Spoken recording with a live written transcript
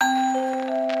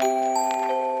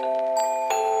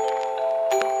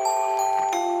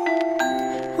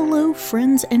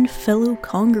friends and fellow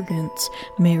congregants.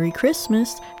 Merry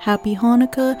Christmas, Happy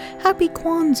Hanukkah, Happy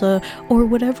Kwanzaa, or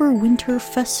whatever winter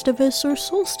festivus or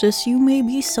solstice you may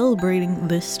be celebrating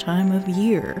this time of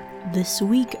year. This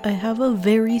week I have a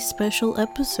very special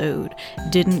episode.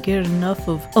 Didn't get enough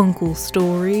of Uncle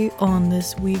Story on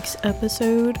this week's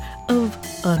episode of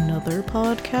another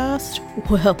podcast?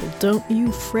 Well, don't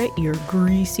you fret your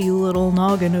greasy little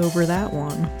noggin over that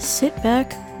one. Sit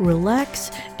back,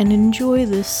 relax, and enjoy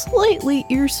this slightly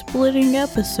ear-splitting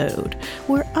episode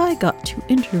where I got to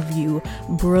interview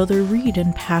Brother Reid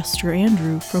and Pastor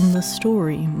Andrew from The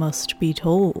Story Must Be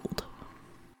Told.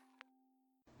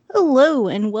 Hello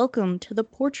and welcome to the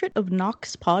Portrait of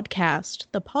Knox podcast,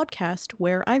 the podcast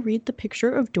where I read the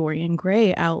picture of Dorian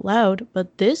Gray out loud,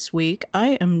 but this week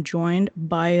I am joined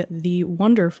by the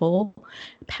wonderful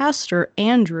Pastor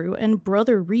Andrew and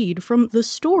Brother Reid from The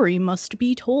Story Must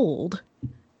Be Told.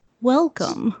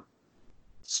 Welcome.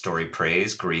 Story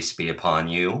praise, grace be upon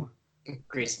you.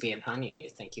 Grace be upon you.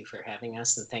 Thank you for having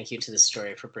us, and thank you to The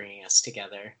Story for bringing us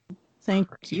together. Thank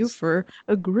you for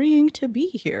agreeing to be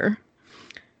here.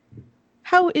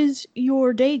 How is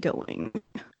your day going?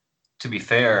 To be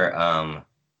fair,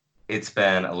 it's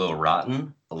been a little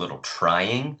rotten, a little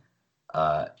trying.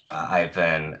 I've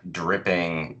been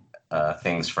dripping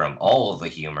things from all of the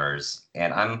humors,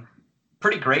 and I'm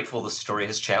pretty grateful the story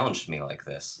has challenged me like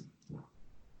this.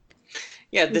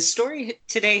 Yeah, the story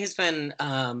today has been,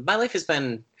 my life has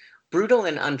been brutal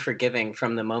and unforgiving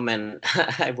from the moment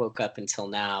I woke up until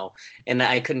now, and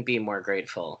I couldn't be more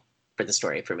grateful for the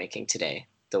story for making today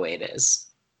the way it is.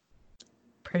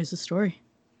 Praise the story.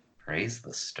 Praise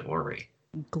the story.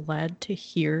 Glad to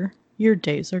hear your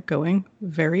days are going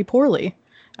very poorly.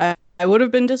 I would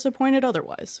have been disappointed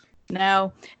otherwise.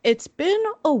 Now, it's been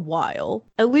a while,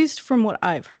 at least from what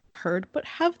I've heard, but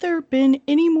have there been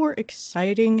any more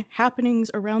exciting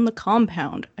happenings around the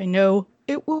compound? I know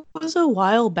it was a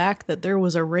while back that there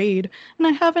was a raid, and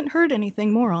I haven't heard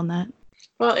anything more on that.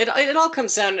 Well, it all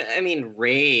comes down, I mean,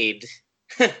 raid...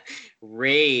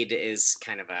 Raid is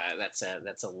kind of that's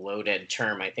a loaded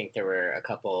term. I think there were a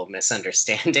couple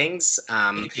misunderstandings.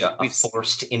 A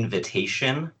forced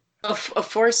invitation. A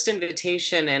forced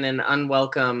invitation and an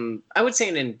unwelcome, I would say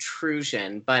an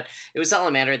intrusion, but it was all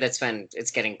a matter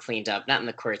it's getting cleaned up. Not in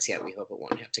the courts yet. We hope it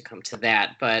won't have to come to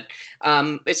that, but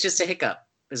it's just a hiccup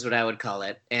is what I would call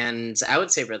it. And I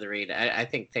would say, Brother Reid, I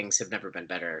think things have never been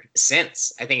better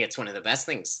since. I think it's one of the best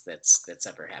things that's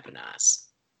ever happened to us.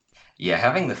 Yeah,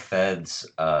 having the feds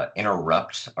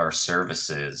interrupt our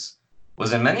services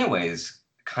was in many ways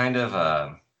kind of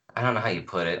I don't know how you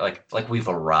put it, like we've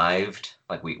arrived,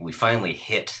 like we finally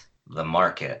hit the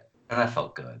market, and that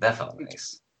felt good. That felt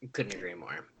nice. Couldn't agree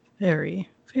more. Very,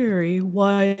 very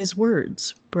wise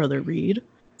words, Brother Reid.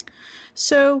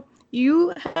 So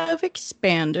you have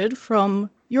expanded from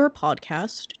your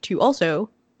podcast to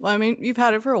also, well, I mean, you've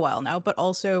had it for a while now, but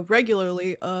also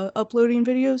regularly uploading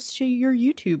videos to your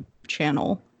YouTube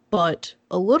channel. But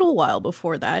a little while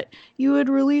before that, you had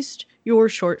released your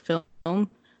short film,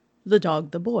 The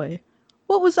Dog, the Boy.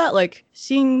 What was that like,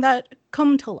 seeing that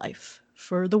come to life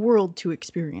for the world to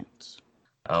experience?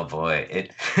 Oh boy,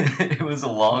 it was a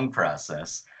long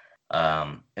process.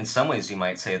 In some ways, you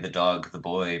might say The Dog, the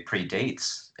Boy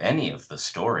predates any of the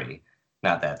story.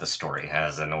 Not that the story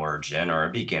has an origin or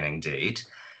a beginning date,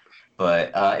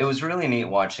 but it was really neat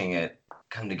watching it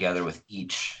come together with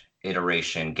each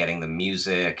iteration, getting the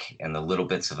music and the little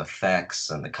bits of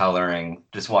effects and the coloring,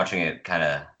 just watching it kind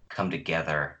of come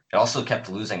together. It also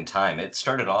kept losing time. It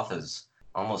started off as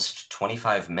almost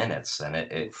 25 minutes, and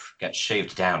it got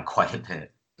shaved down quite a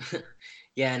bit.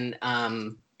 Yeah,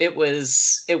 and it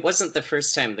wasn't the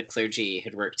first time the clergy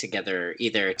had worked together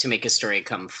either to make a story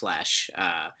come flesh,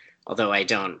 although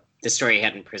the story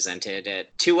hadn't presented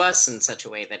it to us in such a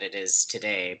way that it is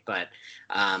today, but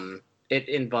it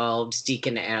involved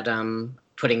Deacon Adam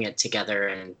putting it together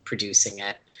and producing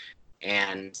it,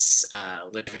 and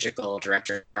liturgical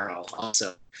director Carl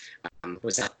also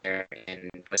was out there in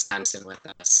Wisconsin with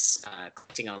us,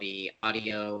 collecting all the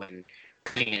audio and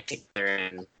putting it together.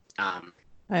 And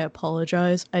I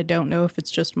apologize. I don't know if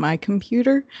it's just my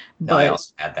computer, but I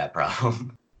also had that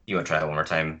problem. You want to try that one more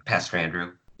time, Pastor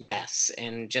Andrew? Yes,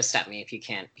 and just stop me if you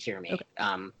can't hear me.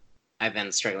 Okay. I've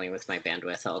been struggling with my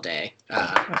bandwidth all day.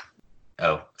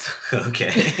 Oh,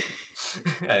 okay.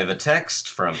 I have a text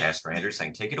from Pastor Andrew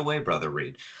saying, "Take it away, Brother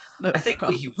Reid." I think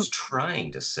what he was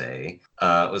trying to say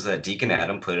was that Deacon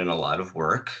Adam put in a lot of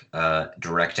work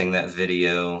directing that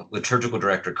video. Liturgical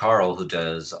director Carl, who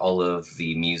does all of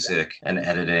the music and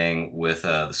editing with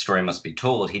The Story Must Be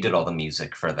Told, he did all the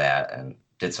music for that. And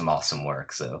did some awesome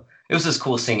work. So it was just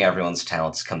cool seeing everyone's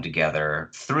talents come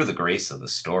together through the grace of the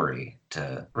story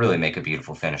to really make a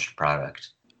beautiful finished product.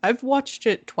 I've watched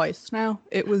it twice now.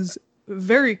 It was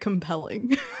very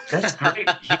compelling. That's great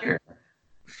to hear.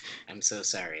 I'm so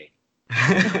sorry.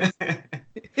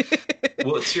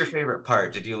 What's your favorite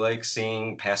part? Did you like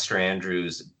seeing Pastor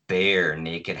Andrew's bare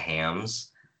naked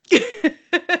hams?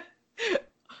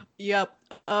 Yep.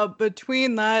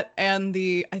 Between that and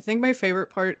I think my favorite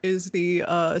part is the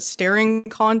staring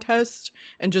contest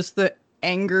and just the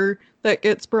anger that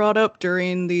gets brought up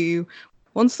during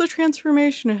once the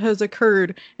transformation has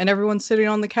occurred and everyone's sitting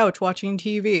on the couch watching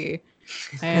TV.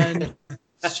 And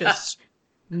it's just,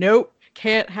 nope,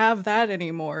 can't have that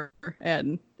anymore.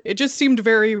 And it just seemed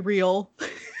very real.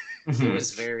 It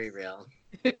was very real.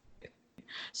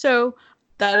 So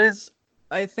that is,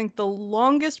 I think, the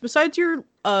longest, besides your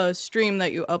stream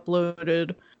that you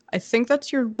uploaded, I think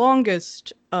that's your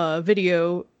longest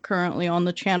video currently on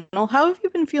the channel. How have you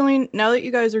been feeling now that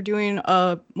you guys are doing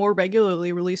more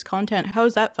regularly released content? How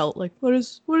has that felt? Like, what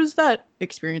has that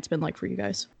experience been like for you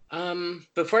guys?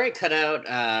 Before I cut out,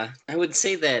 I would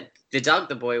say that The Dog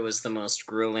the Boy was the most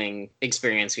grueling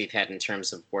experience we've had in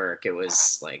terms of work. It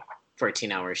was like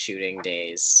 14-hour shooting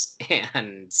days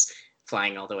and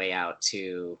flying all the way out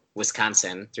to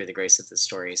Wisconsin through the grace of the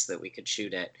story so that we could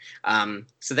shoot it.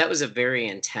 So that was a very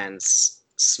intense,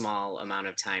 small amount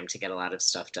of time to get a lot of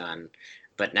stuff done.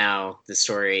 But now the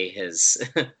story is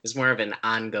more of an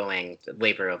ongoing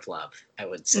labor of love, I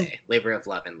would say. Labor of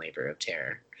love and labor of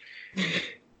terror.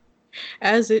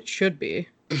 As it should be.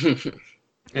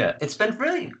 Yeah, it's been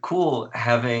really cool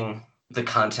having the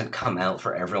content come out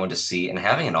for everyone to see, and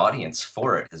having an audience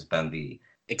for it has been the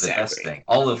best thing.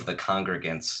 All of the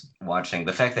congregants watching,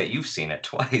 the fact that you've seen it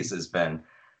twice has been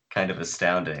kind of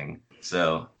astounding.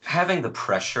 So having the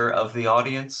pressure of the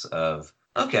audience of,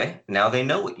 okay, now they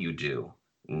know what you do.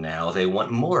 Now they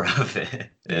want more of it.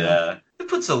 Yeah. It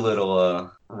puts a little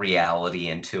reality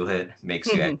into it.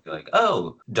 Makes you act like,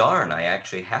 oh, darn, I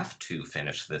actually have to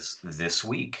finish this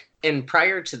week. And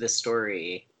prior to the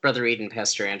story, Brother Reid and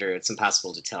Pastor Andrew, it's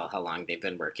impossible to tell how long they've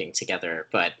been working together,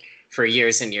 but for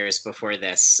years and years before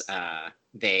this,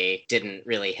 they didn't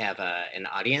really have an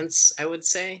audience, I would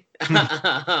say.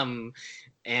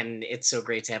 And it's so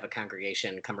great to have a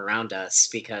congregation come around us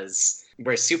because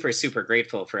we're super, super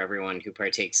grateful for everyone who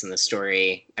partakes in the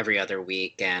story every other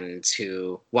week and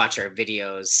who watch our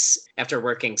videos after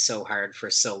working so hard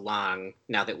for so long.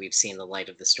 Now that we've seen the light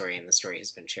of the story and the story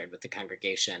has been shared with the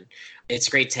congregation, it's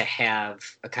great to have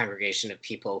a congregation of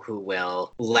people who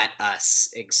will let us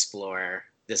explore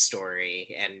the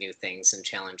story and new things and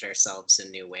challenge ourselves in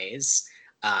new ways.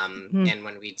 And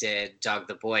when we did Dog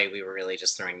the Boy, we were really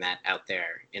just throwing that out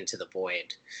there into the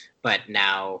void. But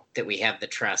now that we have the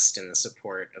trust and the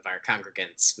support of our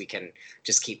congregants, we can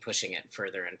just keep pushing it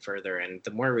further and further. And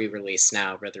the more we release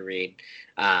now, Brother Reid,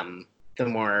 the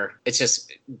more it's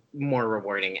just more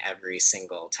rewarding every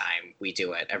single time we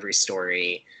do it. Every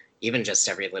story, even just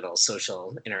every little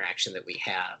social interaction that we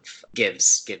have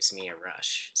gives me a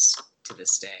rush to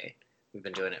this day. We've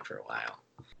been doing it for a while.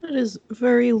 That is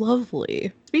very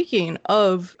lovely. Speaking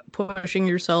of pushing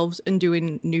yourselves and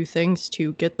doing new things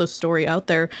to get the story out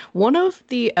there, one of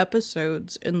the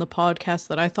episodes in the podcast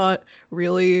that I thought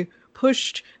really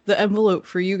pushed the envelope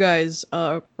for you guys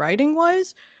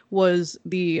writing-wise was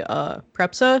the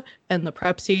Prepsa and the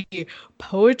Prepsy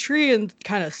poetry and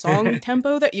kind of song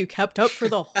tempo that you kept up for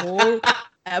the whole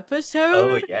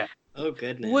episode. Oh, yeah. Oh,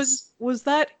 goodness. Was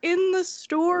that in the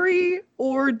story,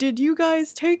 or did you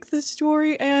guys take the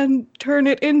story and turn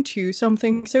it into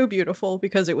something so beautiful?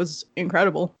 Because it was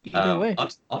incredible either way.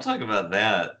 I'll talk about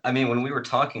that. I mean, when we were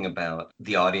talking about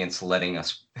the audience letting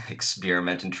us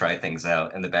experiment and try things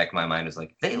out, in the back of my mind was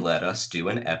like, they let us do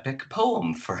an epic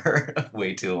poem for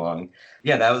way too long.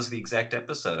 Yeah, that was the exact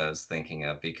episode I was thinking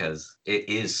of, because it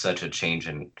is such a change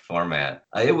in format.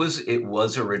 It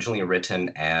was originally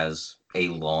written as a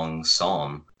long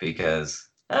psalm because,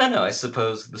 I don't know, I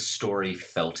suppose the story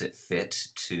felt it fit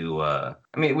to, I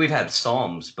mean, we've had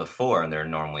psalms before and they're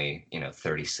normally,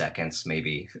 30 seconds,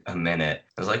 maybe a minute.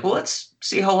 I was like, well, let's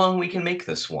see how long we can make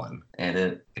this one. And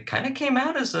it kind of came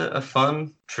out as a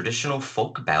fun traditional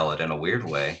folk ballad in a weird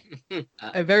way.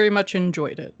 I very much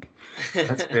enjoyed it.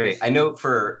 That's great. I know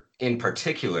in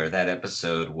particular, that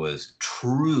episode was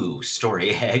true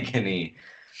story agony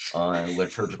on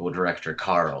liturgical director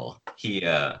Carl. He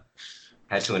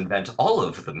had to invent all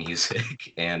of the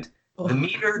music, and the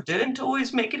meter didn't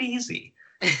always make it easy.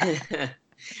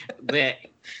 But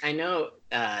I know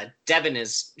Devin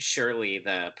is surely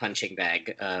the punching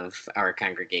bag of our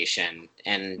congregation,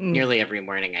 and nearly every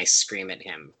morning I scream at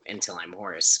him until I'm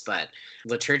hoarse. But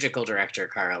liturgical director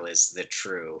Carl is the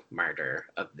true martyr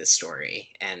of the story,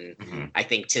 and I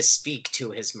think to speak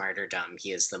to his martyrdom,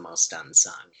 he is the most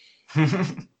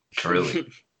unsung. Truly.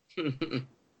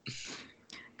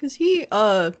 Because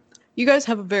you guys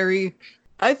have a very,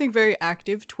 I think, very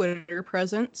active Twitter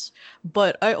presence,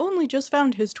 but I only just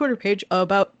found his Twitter page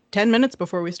about 10 minutes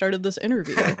before we started this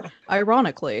interview,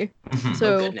 ironically.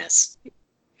 So, oh, goodness.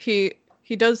 He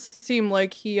does seem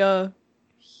like he I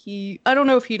don't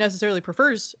know if he necessarily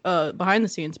prefers behind the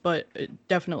scenes, but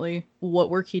definitely what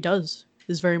work he does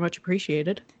is very much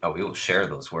appreciated. Oh, we will share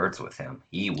those words with him.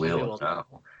 He will know.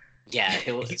 Yeah,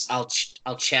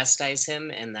 I'll chastise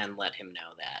him and then let him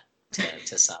know that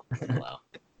to soften the blow.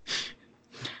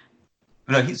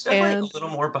 No, he's definitely a little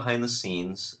more behind the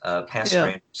scenes. Pastor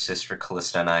Andrew's sister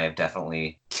Callista and I have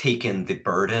definitely taken the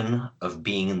burden of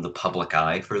being in the public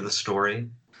eye for the story.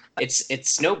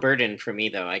 It's no burden for me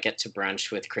though. I get to brunch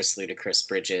with Chris Ludacris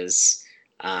Bridges.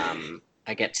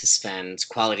 I get to spend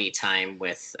quality time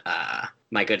with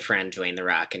my good friend Dwayne The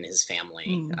Rock and his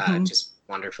family. Just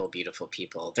wonderful, beautiful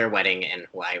people. Their wedding in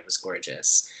Hawaii was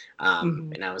gorgeous,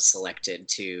 and I was selected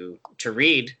to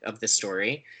read of the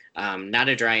story. Not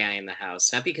a dry eye in the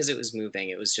house, not because it was moving.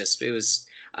 It was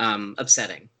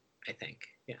upsetting, I think.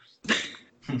 Yeah.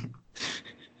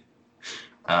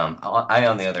 I,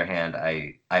 on the other hand,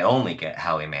 I only get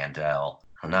Howie Mandel.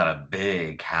 I'm not a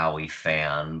big Howie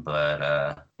fan,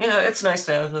 but it's nice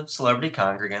to have a celebrity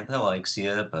congregant that likes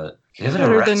you. But give it a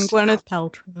rest. Better than Gwyneth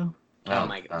Paltrow. Oh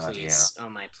my God, please. Yeah. Oh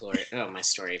my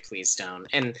story, please don't.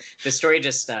 And the story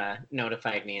just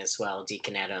notified me as well,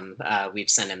 Deacon Adam. We've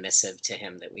sent a missive to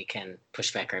him that we can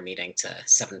push back our meeting to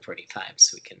 7:45,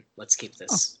 so let's keep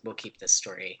this. We'll keep this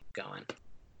story going.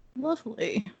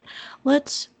 Lovely.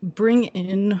 Let's bring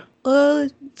in a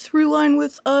through line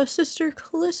with Sister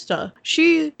Callista.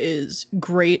 She is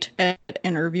great at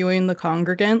interviewing the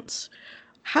congregants.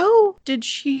 How did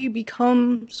she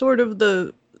become sort of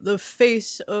the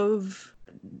face of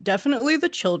definitely the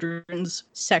children's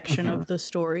section of the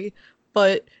story,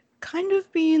 but kind of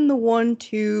being the one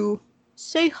to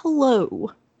say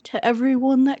hello to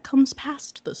everyone that comes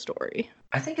past the story?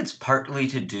 I think it's partly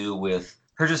to do with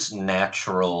her just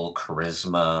natural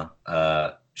charisma.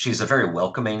 She's a very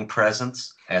welcoming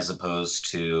presence as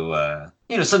opposed to,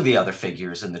 some of the other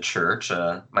figures in the church.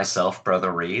 Myself,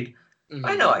 Brother Reid.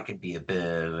 I know I can be a bit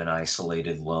of an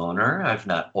isolated loner. I've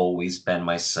not always been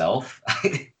myself.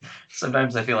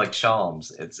 Sometimes I feel like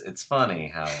Chalmers. It's funny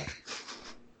how...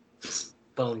 It's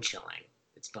bone chilling.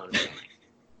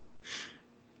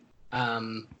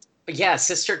 Yeah,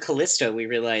 Sister Callisto, we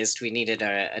realized we needed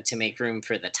to make room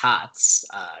for the tots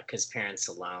because parents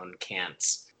alone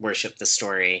can't worship the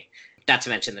story. Not to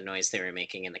mention the noise they were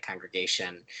making in the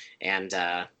congregation. And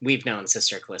we've known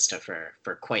Sister Callista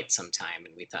for quite some time,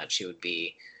 and we thought she would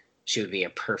be a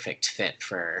perfect fit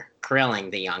for corralling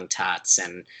the young tots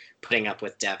and putting up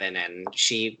with Devin. And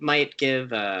she might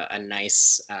give a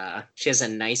nice. She has a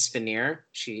nice veneer.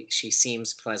 She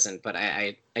seems pleasant, but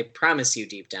I promise you,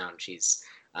 deep down, she's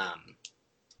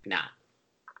not.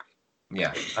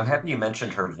 Yeah, I'm happy you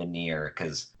mentioned her veneer,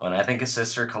 because when I think of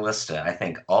Sister Callista, I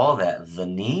think all that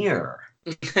veneer.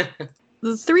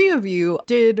 The three of you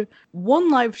did one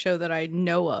live show that I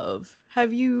know of.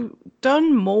 Have you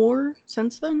done more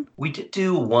since then? We did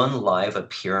do one live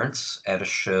appearance at a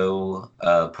show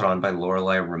put on by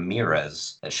Lorelei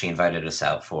Ramirez that she invited us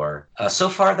out for. So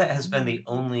far, that has been the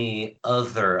only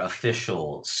other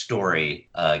official story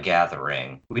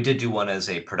gathering. We did do one as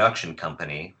a production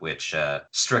company, which,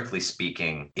 strictly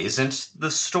speaking, isn't the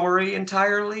story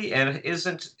entirely, and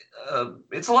isn't...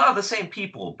 it's a lot of the same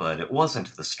people, but it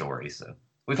wasn't the story, so...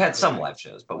 We've had some live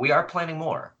shows, but we are planning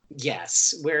more.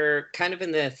 Yes, we're kind of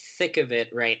in the thick of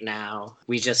it right now.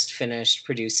 We just finished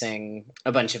producing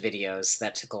a bunch of videos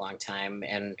that took a long time,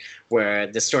 and where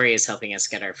the story is helping us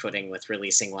get our footing with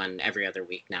releasing one every other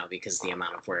week now because the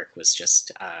amount of work was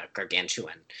just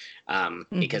gargantuan.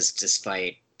 Because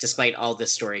despite all the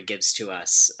story gives to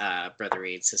us, Brother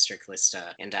Reid, Sister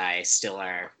Callista, and I still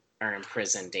are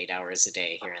imprisoned 8 hours a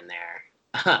day here and there.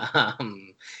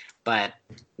 But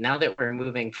now that we're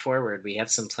moving forward, we have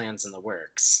some plans in the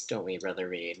works, don't we, Brother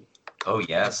Reid? Oh,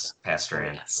 yes, Pastor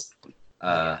Ann. Yes.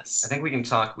 I think we can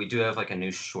talk. We do have like a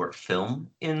new short film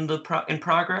in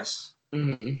progress.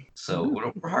 Mm-hmm. So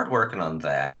we're hard working on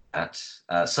that.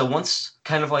 So once,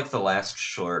 kind of like the last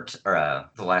the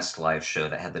last live show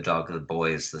that had the dog of the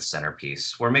boy as the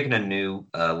centerpiece, we're making a new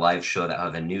live show that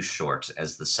have a new short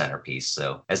as the centerpiece.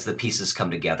 So as the pieces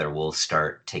come together, we'll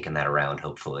start taking that around,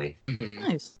 hopefully.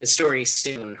 Nice. The story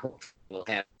soon hopefully will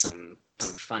have some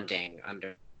funding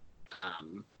under,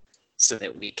 so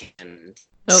that we can.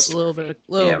 Oh, a little bit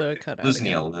of cut out. Losing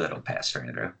you again. a little, Pastor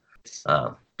Andrew.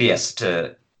 But yes,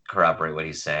 to corroborate what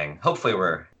he's saying, hopefully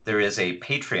there is a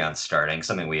Patreon starting,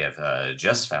 something we have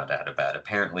just found out about.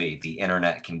 Apparently, the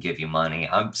internet can give you money.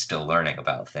 I'm still learning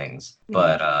about things,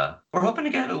 but we're hoping to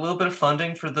get a little bit of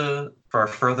funding for our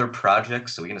further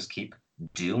projects, so we can just keep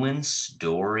doing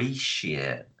story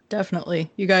shit. Definitely.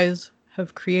 You guys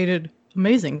have created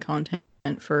amazing content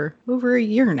for over a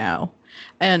year now.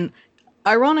 And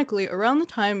ironically, around the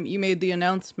time you made the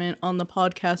announcement on the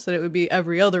podcast that it would be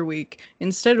every other week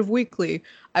instead of weekly,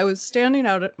 I was standing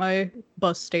out at my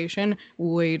bus station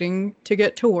waiting to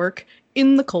get to work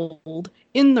in the cold,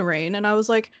 in the rain, and I was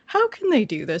like, how can they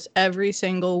do this every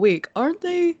single week? Aren't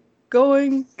they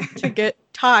going to get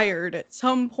tired at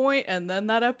some point? And then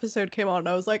that episode came on, and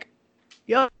I was like,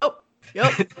 yup.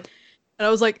 And I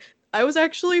was like, I was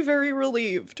actually very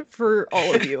relieved for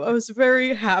all of you. I was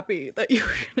very happy that you were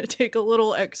going to take a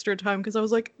little extra time, because I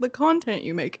was like, the content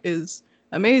you make is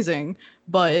amazing,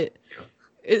 but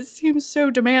it seems so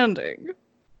demanding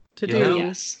to do.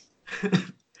 Yes.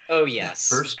 Oh, yes.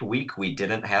 First week we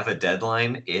didn't have a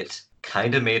deadline. It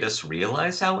kind of made us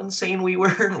realize how insane we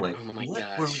were. Like, Oh my what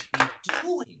gosh. were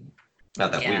we doing?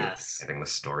 Not that we were getting the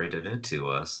story did it to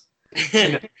us.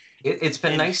 It's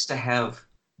been nice to have,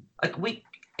 like,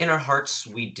 in our hearts,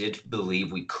 we did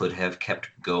believe we could have kept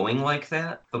going like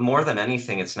that. But more than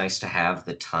anything, it's nice to have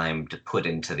the time to put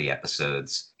into the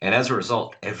episodes. And as a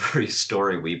result, every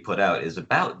story we put out is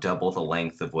about double the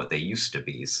length of what they used to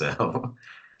be. So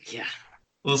Yeah.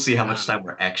 we'll see how much time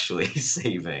we're actually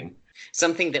saving.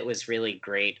 Something that was really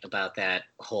great about that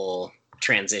whole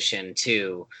transition,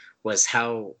 too, was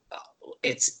how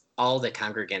it's all the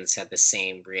congregants had the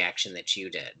same reaction that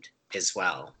you did as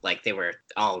well. Like, they were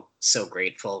all so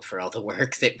grateful for all the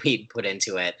work that we'd put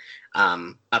into it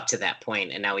up to that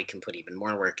point, and now we can put even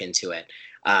more work into it.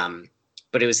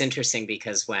 But it was interesting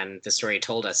because when the story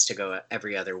told us to go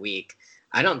every other week,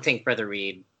 I don't think Brother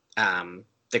Reid,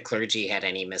 the clergy, had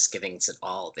any misgivings at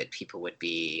all that people would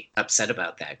be upset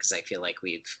about that, because I feel like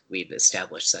we've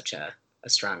established such a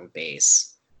strong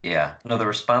base. Yeah, no, the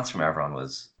response from everyone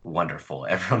was wonderful.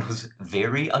 Everyone was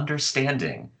very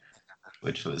understanding,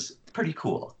 which was pretty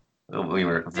cool. We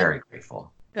were very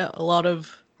grateful. Yeah, a lot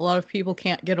of people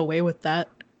can't get away with that.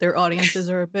 Their audiences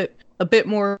are a bit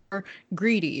more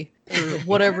greedy for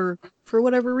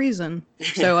whatever reason.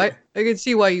 So I could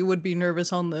see why you would be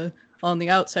nervous on the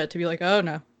outset to be like, oh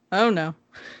no.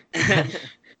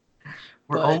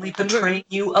 We're only betraying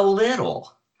you a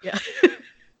little. Yeah.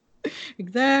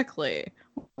 Exactly.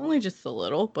 Only just a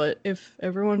little, but if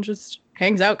everyone just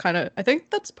hangs out kind of, I think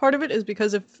that's part of it, is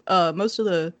because if most of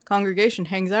the congregation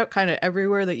hangs out kind of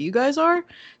everywhere that you guys are,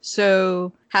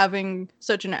 so having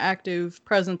such an active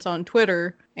presence on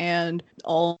Twitter and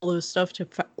all the stuff to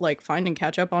find and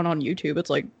catch up on YouTube, it's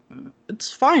like,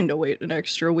 it's fine to wait an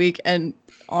extra week. And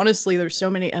honestly, there's so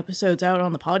many episodes out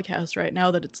on the podcast right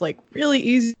now that it's like really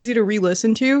easy to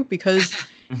re-listen to, because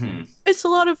it's a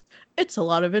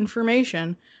lot of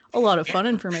information, a lot of fun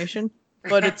information,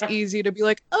 but it's easy to be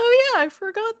like, oh yeah, I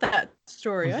forgot that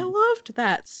story. I loved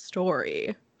that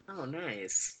story. Oh,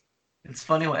 nice. It's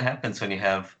funny what happens when you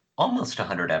have almost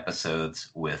 100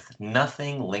 episodes with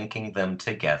nothing linking them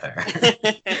together.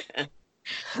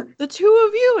 The two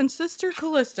of you and Sister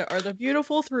Callista are the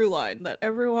beautiful through line that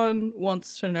everyone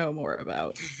wants to know more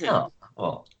about. Oh,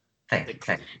 well, thank you.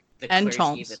 The and clergy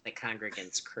Chalms. that the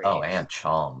congregants crave. Oh, and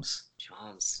Chalms.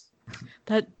 Chalms.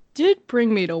 That did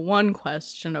bring me to one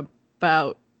question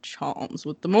about Chalms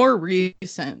with the more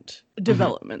recent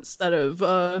developments that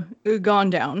have gone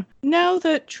down. Now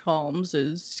that Chalms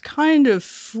has kind of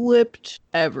flipped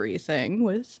everything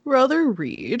with Brother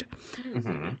Reid,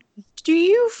 do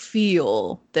you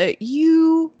feel that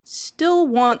you still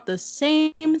want the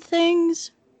same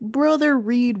things Brother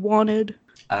Reid wanted?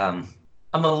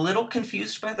 I'm a little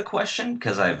confused by the question,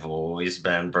 because I've always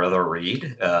been Brother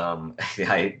Reid.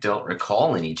 I don't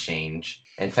recall any change.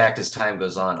 In fact, as time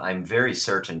goes on, I'm very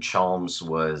certain Chalms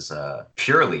was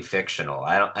purely fictional.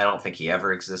 I don't think he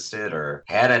ever existed or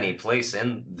had any place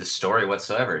in the story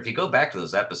whatsoever. If you go back to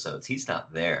those episodes, he's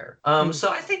not there.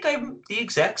 So I think I'm the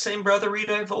exact same Brother Reid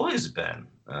I've always been.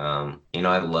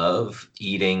 I love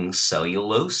eating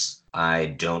cellulose. I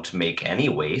don't make any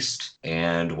waste.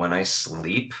 And when I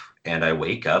sleep, and I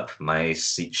wake up, my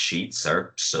sheets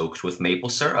are soaked with maple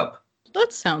syrup.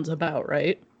 That sounds about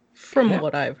right, from Yeah.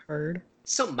 what I've heard.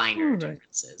 So minor Alright.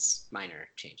 differences, minor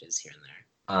changes here and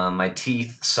there. My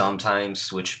teeth sometimes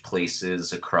switch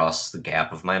places across the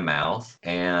gap of my mouth.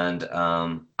 And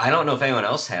I don't know if anyone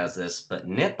else has this, but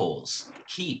nipples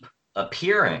keep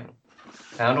appearing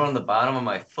found on the bottom of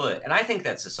my foot. And I think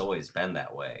that's just always been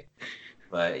that way.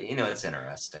 But, it's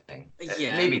interesting.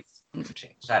 Yeah. Maybe it's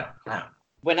changed. I don't know.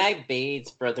 When I bathe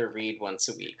Brother Reid once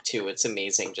a week, too, it's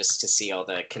amazing just to see all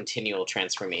the continual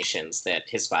transformations that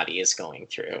his body is going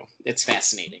through. It's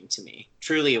fascinating to me.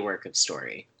 Truly a work of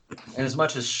story. And as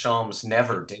much as Shams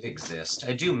never did exist,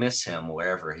 I do miss him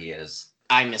wherever he is.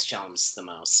 I miss Chalmers the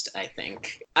most, I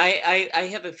think. I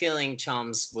have a feeling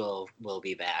Chalmers will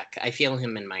be back. I feel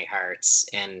him in my heart,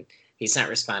 and he's not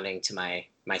responding to my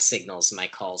signals, my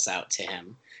calls out to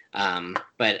him.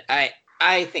 But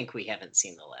I think we haven't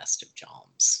seen the last of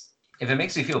Chalmers. If it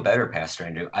makes you feel better, Pastor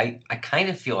Andrew, I kind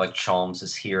of feel like Chalmers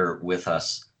is here with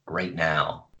us right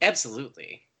now.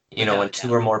 Absolutely. When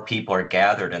two or more people are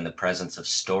gathered in the presence of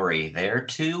story, there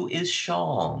too is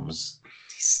Chalmers.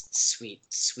 Sweet,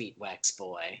 sweet wax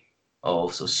boy. Oh,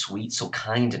 so sweet, so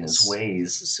kind in his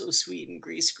ways. So sweet and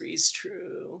grease,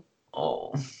 true.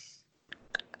 Oh.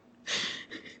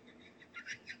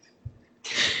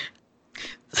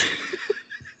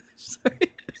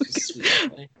 Sorry. Sweet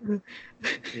boy.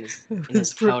 In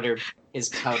his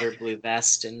powder blue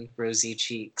vest and rosy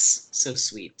cheeks. So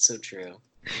sweet, so true.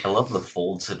 I love the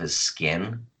folds of his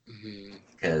skin.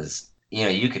 Because,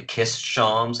 you could kiss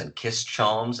Chalmers,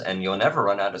 and you'll never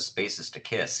run out of spaces to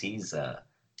kiss. He's a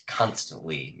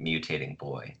constantly mutating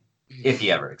boy. If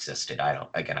he ever existed. I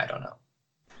don't know.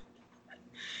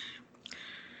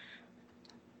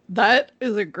 That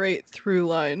is a great through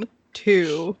line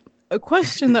to a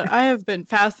question that I have been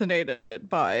fascinated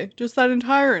by. Just that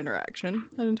entire interaction,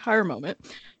 that entire moment.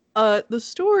 The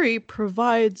story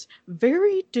provides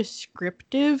very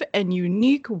descriptive and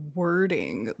unique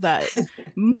wording that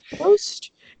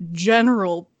most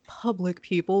general public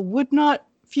people would not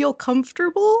feel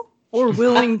comfortable or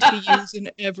willing to use in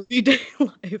everyday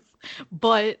life.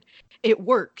 But it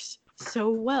works so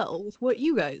well with what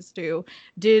you guys do.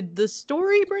 Did the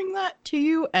story bring that to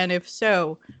you? And if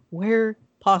so, where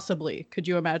possibly could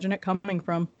you imagine it coming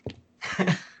from?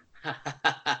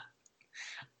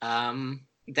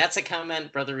 That's a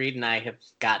comment Brother Reid and I have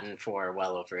gotten for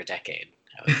well over a decade,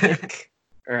 I would think.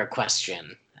 Or a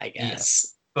question, I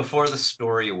guess. Yeah. Before the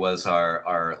story was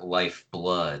our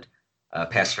lifeblood,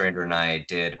 Pastor Andrew and I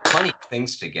did plenty of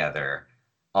things together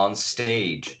on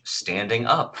stage, standing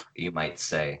up, you might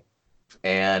say.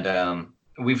 And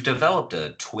we've developed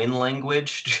a twin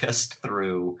language just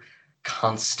through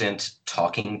constant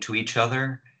talking to each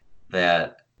other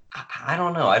that, I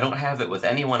don't know, I don't have it with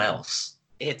anyone else.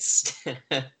 It's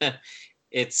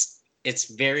it's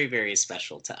very, very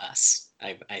special to us.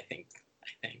 I think.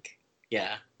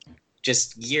 Yeah.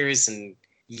 Just years and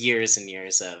years and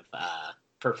years of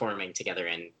performing together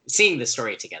and seeing the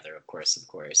story together, of course,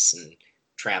 and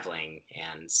traveling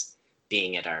and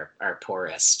being at our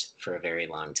poorest for a very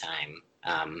long time.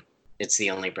 It's the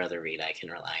only Brother Reid I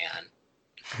can rely on.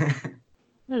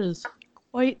 That is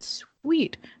quite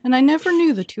sweet. And I never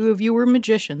knew the two of you were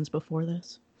magicians before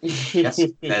this. Yes,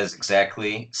 that is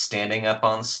exactly standing up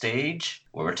on stage.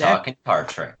 We're talking card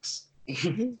tricks.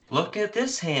 Look at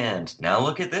this hand. Now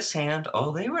look at this hand.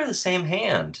 Oh, they were the same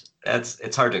hand.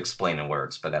 It's hard to explain in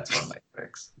words, but that's one of my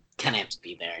tricks. Kind of have to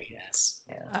be there, yes.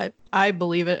 Yeah. I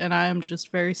believe it, and I am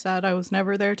just very sad I was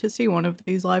never there to see one of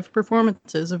these live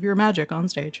performances of your magic on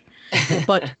stage.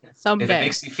 But someday. If it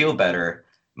makes you feel better,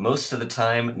 most of the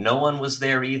time, no one was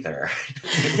there either.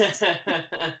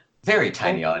 Very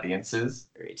tiny audiences.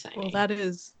 Very tiny. Well, that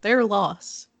is their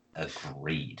loss.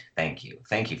 Agreed. Thank you.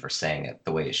 Thank you for saying it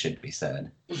the way it should be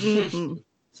said. Mm-hmm.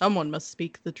 Someone must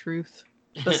speak the truth.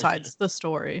 Besides the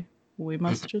story, we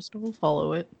must just all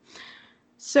follow it.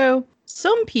 So,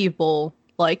 some people,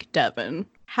 like Devin,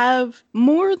 have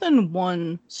more than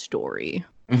one story.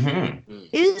 Mm-hmm.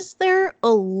 Is there a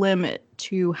limit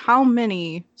to how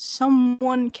many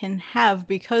someone can have?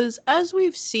 Because as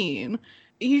we've seen,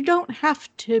 you don't have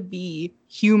to be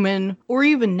human or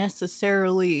even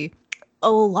necessarily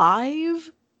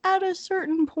alive at a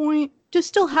certain point to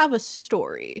still have a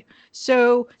story.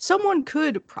 So someone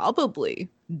could probably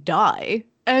die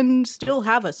and still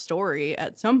have a story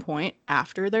at some point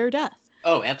after their death.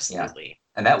 Oh, absolutely. Yeah.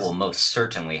 And that will most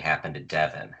certainly happen to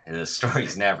Devin. The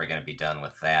story's never going to be done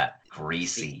with that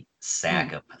greasy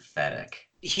sack of pathetic.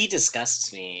 He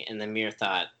disgusts me, and the mere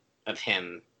thought of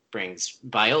him brings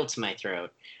bile to my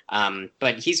throat.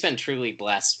 But he's been truly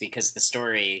blessed because the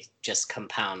story just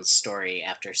compounds story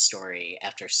after story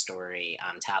after story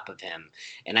on top of him.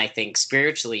 And I think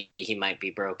spiritually he might be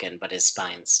broken, but his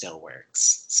spine still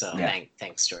works. So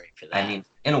thanks, Story, for that. I mean,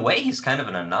 in a way, he's kind of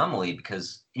an anomaly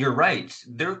because you're right.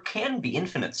 There can be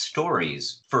infinite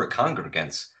stories for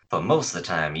congregants, but most of the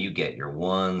time you get your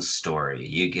one story.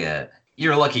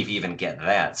 You're lucky if you even get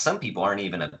that. Some people aren't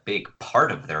even a big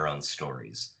part of their own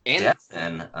stories. And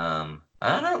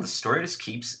I don't know, the story just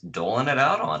keeps doling it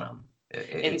out on them.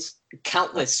 It's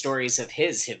countless stories of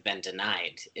his have been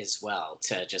denied as well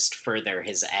to just further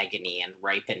his agony and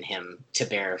ripen him to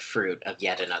bear fruit of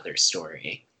yet another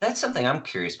story. That's something I'm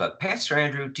curious about. Pastor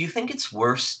Andrew, do you think it's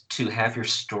worse to have your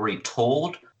story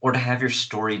told or to have your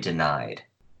story denied?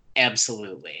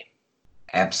 Absolutely.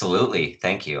 Absolutely.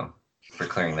 Thank you for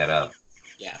clearing that up.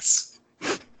 Yes.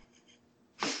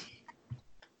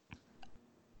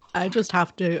 I just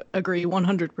have to agree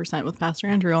 100% with Pastor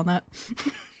Andrew on that.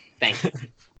 Thank you.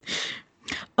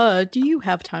 Do you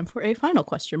have time for a final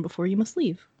question before you must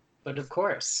leave? But of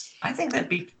course. I think that'd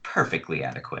be perfectly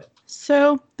adequate.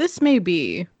 So, this may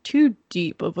be too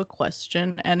deep of a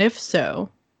question, and if so,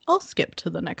 I'll skip to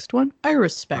the next one. I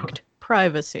respect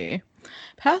privacy.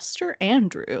 Pastor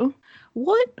Andrew,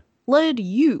 what led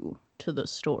you to the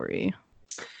story?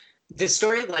 The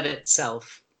story led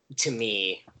itself to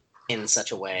me in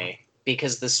such a way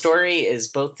because the story is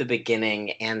both the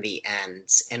beginning and the end.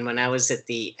 And when I was at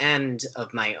the end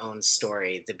of my own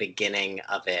story, the beginning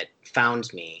of it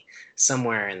found me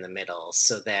somewhere in the middle,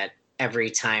 so that every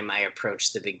time I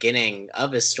approach the beginning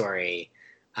of a story,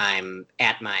 I'm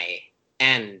at my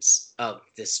end of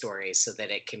the story so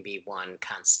that it can be one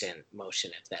constant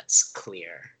motion, if that's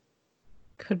clear.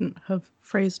 Couldn't have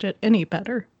phrased it any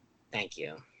better. Thank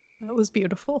you. That was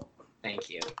beautiful. Thank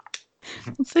you.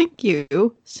 Thank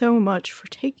you so much for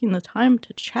taking the time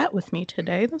to chat with me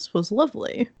today. This was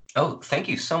lovely. Oh, thank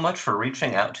you so much for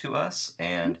reaching out to us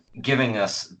and giving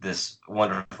us this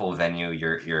wonderful venue,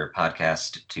 your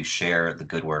podcast, to share the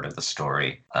good word of the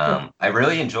story. I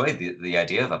really enjoyed the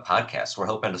idea of a podcast. We're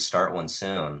hoping to start one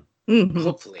soon. Mm-hmm.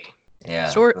 Hopefully. Yeah.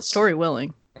 Story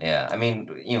willing. Yeah, I mean,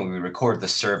 we record the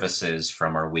services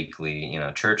from our weekly,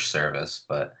 church service,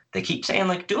 but they keep saying,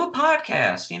 like, do a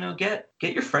podcast,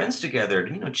 get your friends together,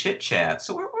 chit chat.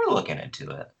 So we're looking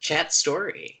into it. Chat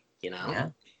story, Yeah.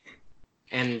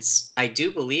 And I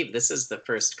do believe this is the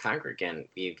first congregant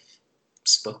we've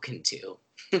spoken to.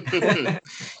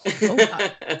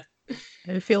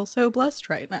 I feel so blessed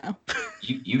right now.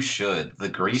 You should. The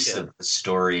grease of the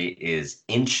story is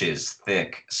inches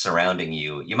thick surrounding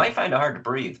you. You might find it hard to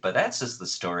breathe, but that's just the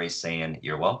story saying,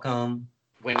 you're welcome.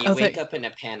 When you wake up in a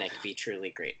panic, be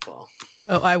truly grateful.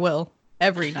 Oh, I will.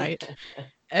 Every night.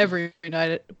 Every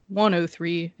night at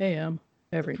 1:03 a.m.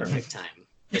 Every night. Perfect time.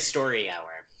 The story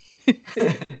hour.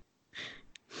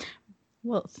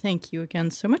 Well, thank you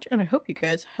again so much, and I hope you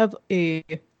guys have a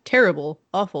terrible,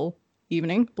 awful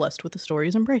evening, blessed with the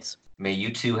story's embrace. May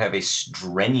you two have a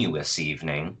strenuous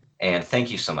evening, and thank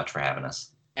you so much for having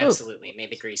us. Absolutely. May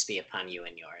the grace be upon you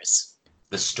and yours.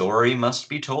 The story must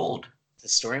be told. The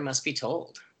story must be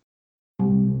told.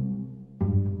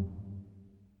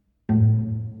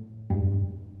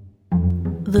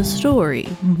 The story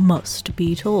must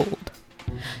be told.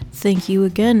 Thank you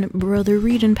again, Brother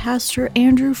Reid and Pastor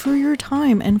Andrew, for your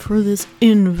time and for this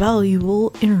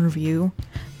invaluable interview.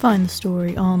 Find the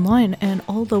story online and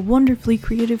all the wonderfully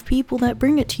creative people that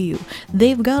bring it to you.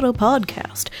 They've got a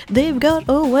podcast, they've got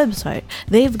a website,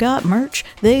 they've got merch,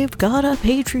 they've got a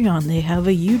Patreon, they have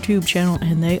a YouTube channel,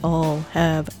 and they all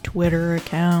have Twitter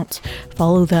accounts.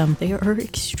 Follow them. They are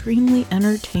extremely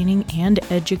entertaining and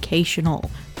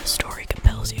educational. The story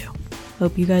compels you.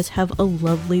 Hope you guys have a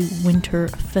lovely winter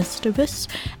festivus,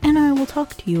 and I will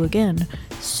talk to you again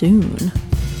soon.